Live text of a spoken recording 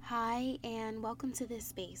Hi, and welcome to this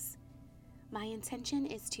space. My intention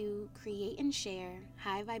is to create and share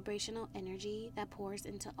high vibrational energy that pours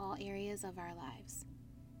into all areas of our lives.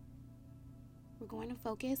 We're going to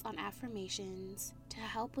focus on affirmations to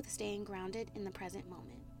help with staying grounded in the present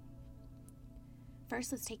moment.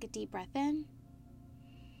 First, let's take a deep breath in.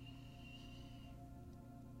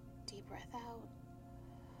 Deep breath out.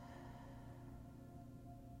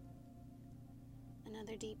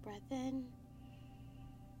 Another deep breath in.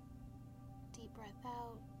 Deep breath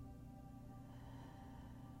out.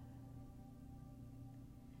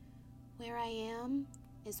 Where I am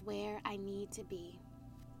is where I need to be.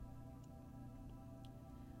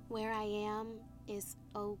 Where I am is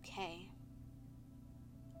okay.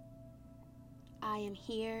 I am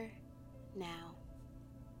here now.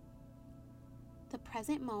 The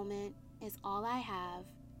present moment is all I have,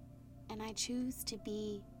 and I choose to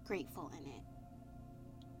be grateful in it.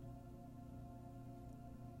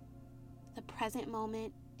 The present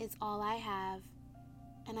moment is all I have,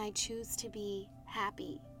 and I choose to be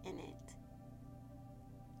happy in it.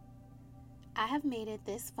 I have made it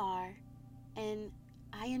this far, and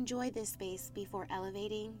I enjoy this space before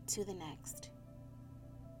elevating to the next.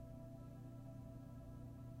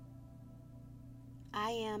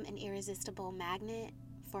 I am an irresistible magnet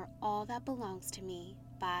for all that belongs to me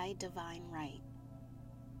by divine right.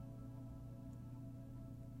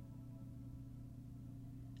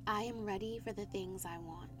 I am ready for the things I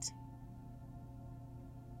want.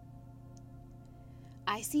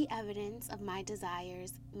 I see evidence of my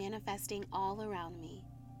desires manifesting all around me.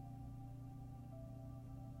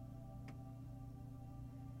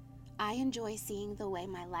 I enjoy seeing the way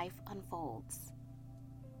my life unfolds.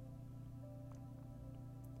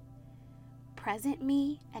 Present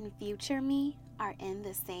me and future me are in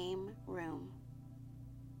the same room.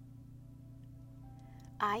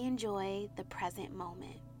 I enjoy the present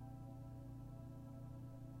moment.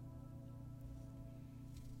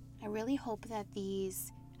 I really hope that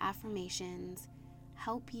these affirmations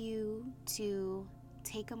help you to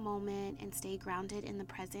take a moment and stay grounded in the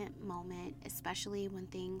present moment, especially when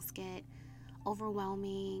things get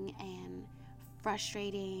overwhelming and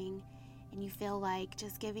frustrating and you feel like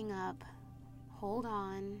just giving up. Hold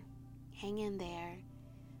on, hang in there,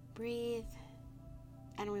 breathe,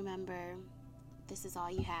 and remember, this is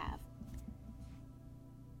all you have.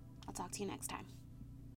 I'll talk to you next time.